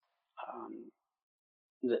 Um,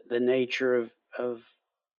 the nature of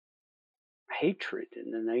hatred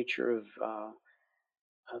and the nature of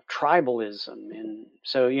tribalism. And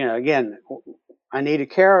so, again, I need a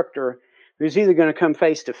character who's either going to come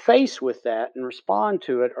face to face with that and respond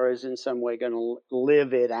to it, or is in some way going to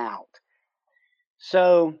live it out.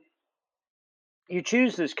 So you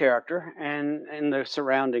choose this character and the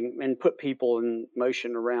surrounding, and put people in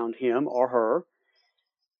motion around him or her,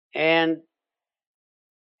 and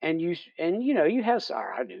you have,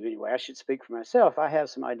 or I do anyway. I should speak for myself. I have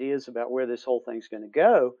some ideas about where this whole thing's going to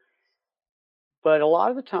go, but a lot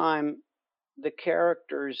of the time, the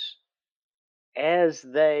characters, as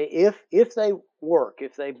they, if they work,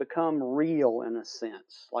 if they become real in a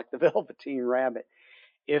sense, like the Velveteen Rabbit,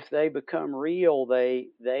 if they become real, they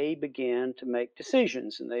begin to make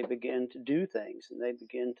decisions, and they begin to do things, and they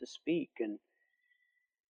begin to speak and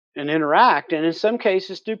interact, and in some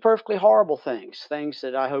cases do perfectly horrible things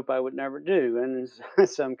that I hope I would never do, and in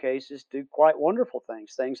some cases do quite wonderful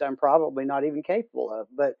things I'm probably not even capable of,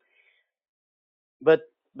 but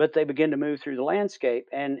but they begin to move through the landscape,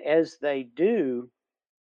 and as they do,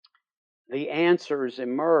 the answers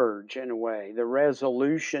emerge in a way. The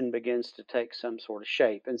resolution begins to take some sort of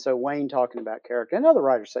shape. And so Wayne talking about character, and other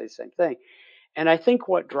writers say the same thing. And I think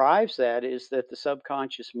what drives that is that the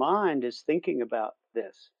subconscious mind is thinking about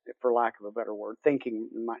this, for lack of a better word. Thinking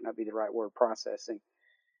might not be the right word, processing,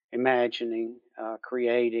 imagining,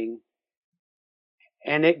 creating.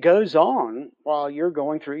 And it goes on while you're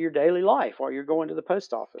going through your daily life, while you're going to the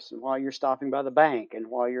post office, and while you're stopping by the bank, and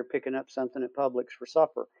while you're picking up something at Publix for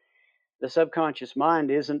supper. The subconscious mind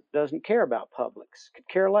doesn't care about Publix, could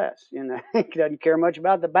care less. It doesn't care much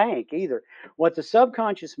about the bank either. What the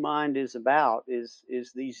subconscious mind is about is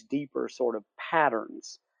these deeper sort of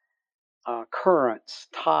patterns, currents,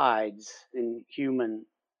 tides in human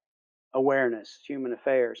awareness, human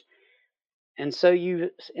affairs. And so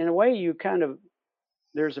in a way, you kind of,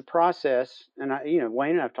 there's a process, and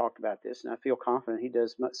Wayne and I've talked about this, and I feel confident he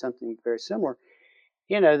does something very similar.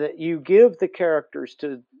 That you give the characters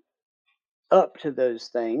up to those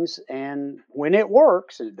things, and when it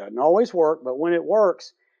works, it doesn't always work, but when it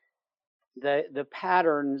works, the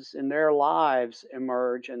patterns in their lives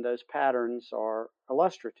emerge, and those patterns are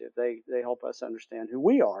illustrative. They help us understand who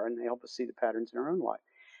we are, and they help us see the patterns in our own life.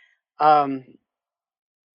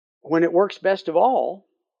 When it works best of all,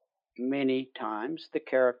 many times the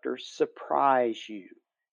characters surprise you.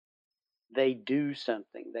 They do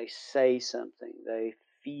something, they say something, they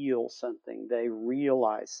feel something, they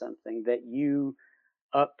realize something that you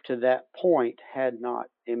up to that point had not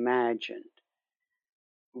imagined.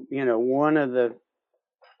 One of the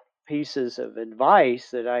pieces of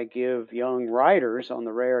advice that I give young writers on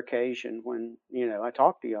the rare occasion when, I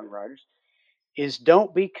talk to young writers is,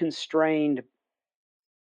 don't be constrained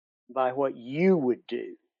by what you would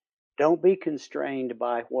do. Don't be constrained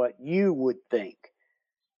by what you would think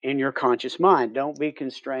in your conscious mind. Don't be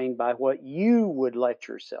constrained by what you would let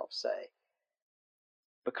yourself say.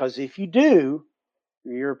 Because if you do,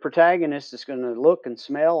 your protagonist is going to look and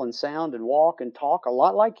smell and sound and walk and talk a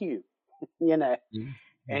lot like you, Mhm.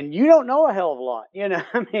 and you don't know a hell of a lot,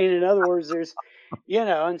 I mean, in other words, there's,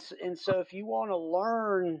 and so if you want to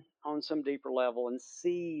learn on some deeper level and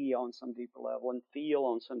see on some deeper level and feel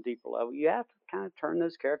on some deeper level, you have to kind of turn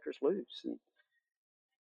those characters loose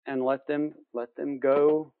and let them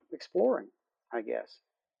go exploring, I guess.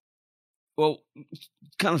 Well,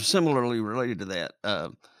 kind of similarly related to that,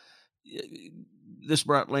 this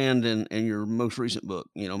Bright Land and your most recent book,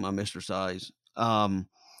 My Mistress Eyes, are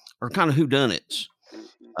kind of whodunits.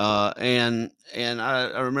 Mhm. And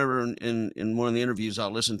I remember in one of the interviews I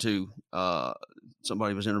listened to,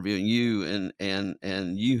 somebody was interviewing you,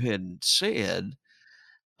 and you had said,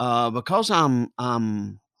 because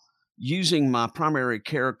I'm using my primary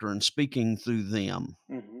character and speaking through them,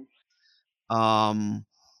 Mhm. um,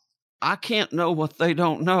 I can't know what they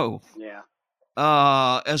don't know, Yeah.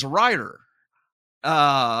 as a writer.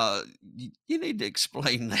 You need to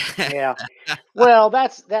explain that. Yeah. Well,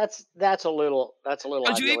 that's a little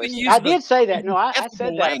 'Cause you even idealistic. use I the did say that. you No, use I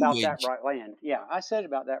said ethical that about that language. bright land. Yeah, I said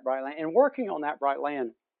about that bright land. And working on that bright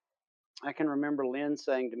land, I can remember Lynn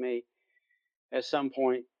saying to me at some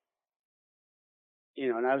point,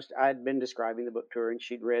 and I'd been describing the book to her, and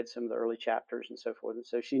she'd read some of the early chapters and so forth, and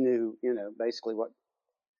so she knew, basically what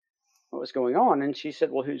was going on. And she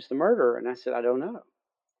said, "Well, who's the murderer?" And I said, "I don't know."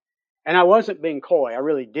 And I wasn't being coy. I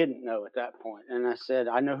really didn't know at that point. And I said,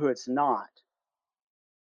 "I know who it's not."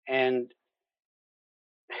 And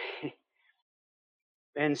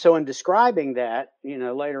and so in describing that,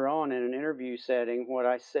 later on in an interview setting, what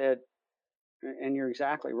I said, and you're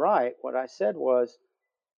exactly right, what I said was,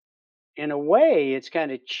 in a way, it's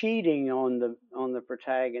kind of cheating on the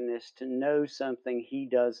protagonist to know something he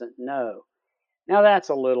doesn't know. Now that's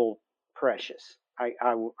a little precious.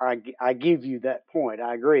 I give you that point.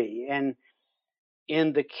 I agree. And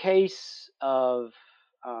in the case of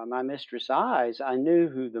My Mistress Eyes, I knew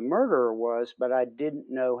who the murderer was, but I didn't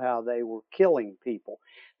know how they were killing people.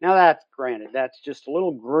 Now that's granted, that's just a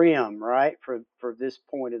little grim, right, for this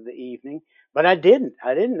point of the evening. But I didn't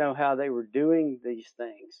know how they were doing these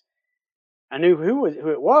things. I knew who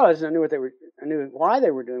it was, and I knew why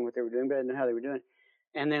they were doing what they were doing, but I didn't know how they were doing it.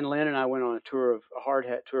 And then Lynn and I went on a hard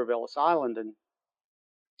hat tour of Ellis Island, and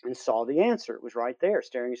saw the answer. It was right there,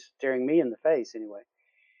 staring me in the face anyway.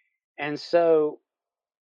 And so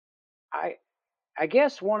I I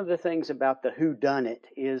guess one of the things about the who done it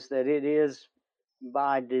is that it is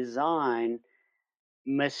by design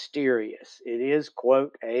mysterious. It is,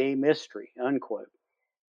 quote, a mystery, unquote.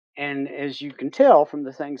 And as you can tell from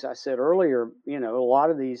the things I said earlier, a lot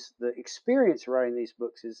of the experience of writing these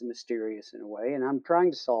books is mysterious in a way, and I'm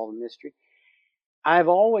trying to solve a mystery. I've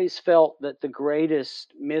always felt that the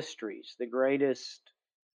greatest mysteries, the greatest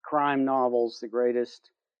crime novels, the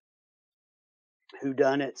greatest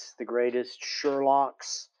whodunits, the greatest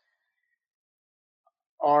Sherlocks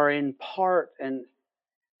are in part an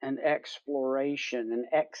exploration, an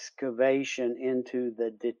excavation into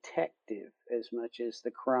the detective as much as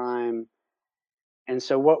the crime. And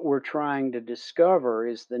so what we're trying to discover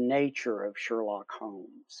is the nature of Sherlock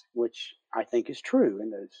Holmes, which I think is true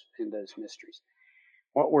in those mysteries.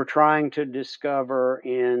 What we're trying to discover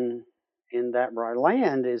in That Bright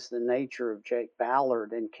Land is the nature of Jake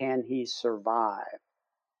Ballard, and can he survive?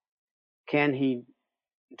 Can he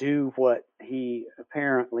do what he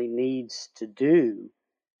apparently needs to do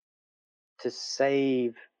to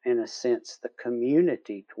save, in a sense, the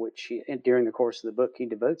community to which during the course of the book, he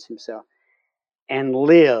devotes himself, and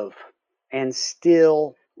live, and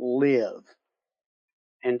still live?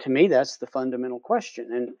 And to me, that's the fundamental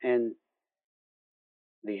question. And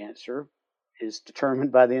the answer is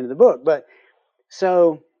determined by the end of the book. But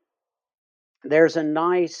so there's a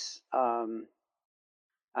nice, I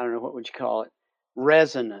don't know, what would you call it,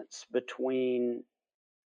 resonance between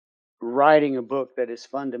writing a book that is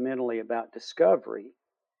fundamentally about discovery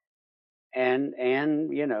and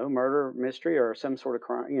murder mystery or some sort of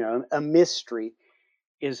crime. A mystery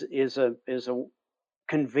is a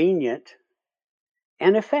convenient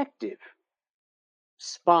and effective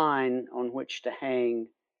spine on which to hang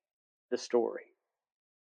the story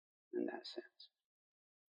in that sense.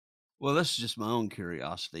 Well, this is just my own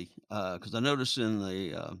curiosity, because I noticed in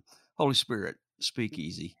the, Holy Spirit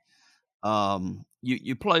Speakeasy,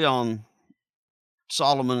 you play on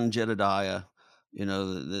Solomon and Jedediah.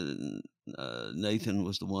 Nathan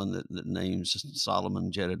was the one that names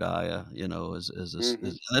Solomon Jedediah, Hmm. as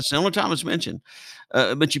that's the only time it's mentioned.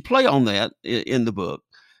 But you play on that in the book.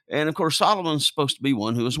 And of course, Solomon's supposed to be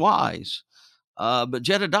one who is wise, but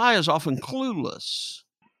Jedediah is often clueless.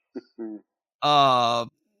 Mm. Uh,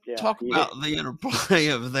 Yeah, Talk yeah. about the interplay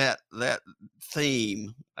of that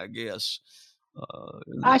theme, I guess,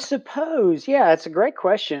 in I that. suppose, yeah, it's a great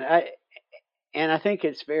question. And I think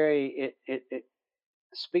it's it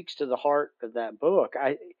speaks to the heart of that book.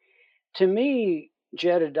 To me,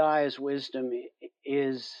 Jedediah's wisdom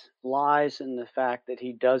is lies in the fact that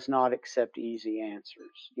he does not accept easy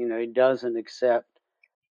answers. He doesn't accept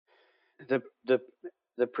the the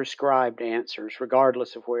the prescribed answers,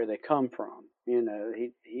 regardless of where they come from.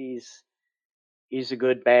 He's a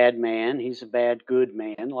good bad man. He's a bad good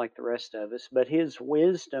man, like the rest of us. But his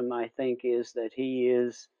wisdom, I think, is that he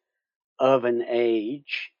is of an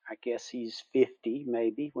age. I guess he's 50,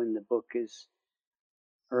 maybe, when the book is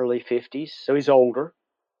early 50s. So he's older.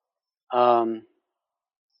 Um,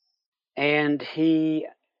 and he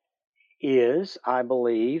is, I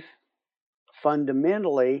believe,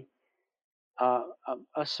 fundamentally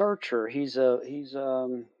a searcher. He's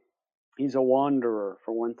He's a wanderer,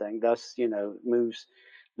 for one thing. Thus,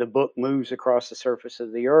 the book moves across the surface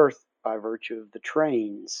of the earth by virtue of the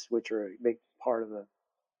trains, which are a big part of the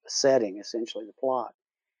setting, essentially the plot.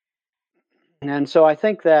 And so I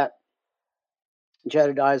think that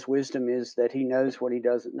Jedediah's wisdom is that he knows what he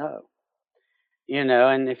doesn't know.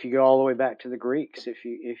 And if you go all the way back to the Greeks, if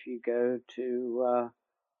you go to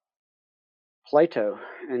Plato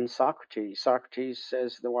and Socrates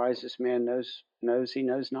says the wisest man knows he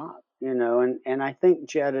knows not. And I think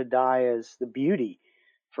Jedediah's the beauty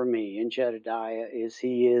for me in Jedediah is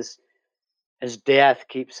he is, as death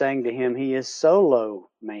keeps saying to him, he is solo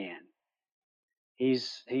man.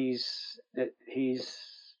 He's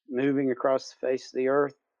moving across the face of the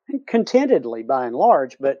earth contentedly by and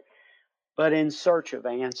large, but in search of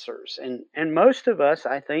answers. And most of us,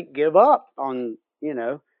 I think, give up on,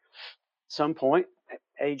 some point at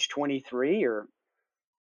age 23 or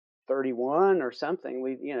 31 or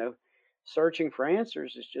something. Searching for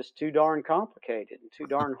answers is just too darn complicated and too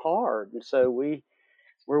darn hard. And so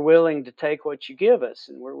we're willing to take what you give us,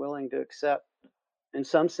 and we're willing to accept, in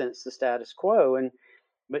some sense, the status quo.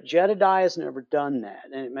 But Jedediah has never done that.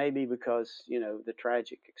 And it may be because, the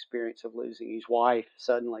tragic experience of losing his wife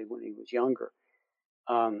suddenly when he was younger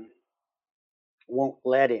won't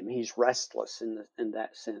let him. He's restless in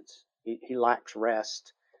that sense. He lacks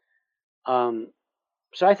rest. So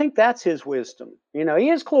I think that's his wisdom. He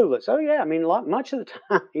is clueless. Oh yeah, I mean, much of the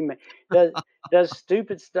time he does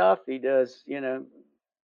stupid stuff. He does,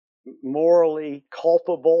 morally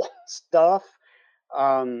culpable stuff.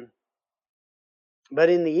 But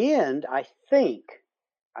in the end, I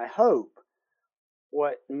hope,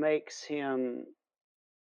 what makes him,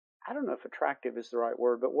 I don't know if attractive is the right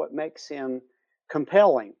word, but what makes him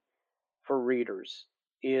compelling for readers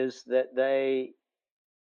is that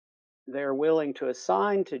they're willing to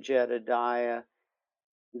assign to Jedediah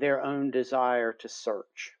their own desire to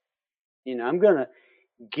search. I'm going to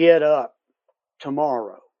get up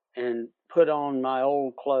tomorrow and put on my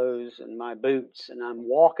old clothes and my boots, and I'm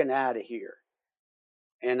walking out of here.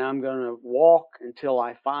 And I'm going to walk until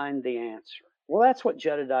I find the answer. Well, that's what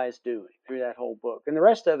Jedediah is doing through that whole book. And the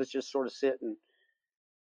rest of us just sort of sit and,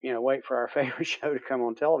 wait for our favorite show to come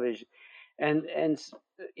on television. And so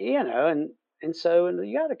you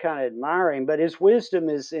got to kind of admire him. But his wisdom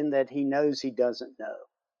is in that he knows he doesn't know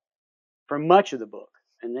for much of the book.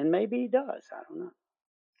 And then maybe he does. I don't know.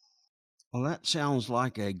 Well, that sounds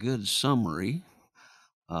like a good summary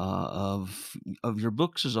of your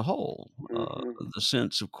books as a whole, the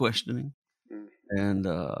sense of questioning. And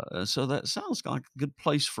so that sounds like a good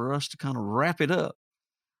place for us to kind of wrap it up.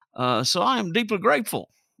 So I am deeply grateful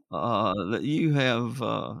that you have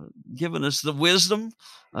given us the wisdom,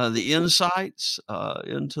 the insights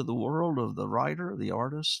into the world of the writer, the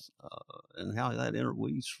artist, and how that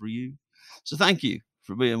interweaves for you. So thank you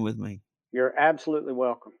for being with me. You're absolutely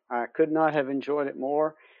welcome. I could not have enjoyed it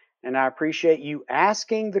more. And I appreciate you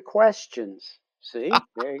asking the questions. See,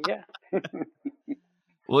 there you go.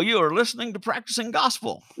 Well, you are listening to Practicing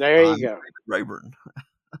Gospel. There you go. David Rayburn.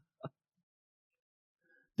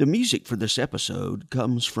 The music for this episode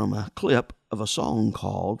comes from a clip of a song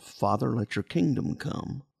called Father, Let Your Kingdom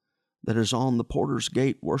Come that is on the Porter's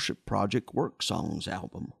Gate Worship Project Work Songs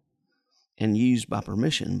album and used by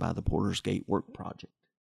permission by the Porter's Gate Work Project.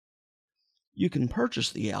 You can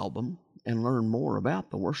purchase the album and learn more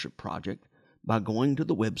about the worship project by going to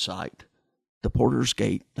the website,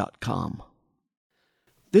 theportersgate.com.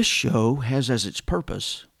 This show has as its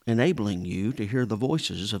purpose enabling you to hear the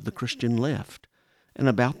voices of the Christian left and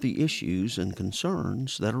about the issues and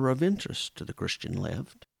concerns that are of interest to the Christian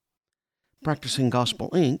left. Practicing Gospel,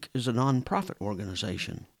 Inc. is a nonprofit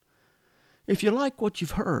organization. If you like what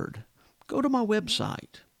you've heard, go to my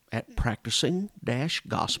website at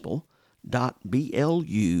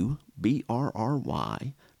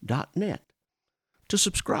practicing-gospel.blubry.net to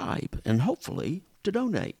subscribe and hopefully to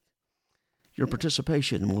donate. Your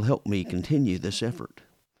participation will help me continue this effort.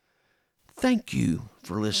 Thank you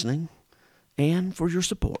for listening and for your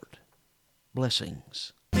support.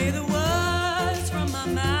 Blessings. May the words from my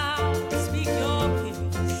mouth speak your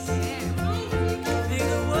peace.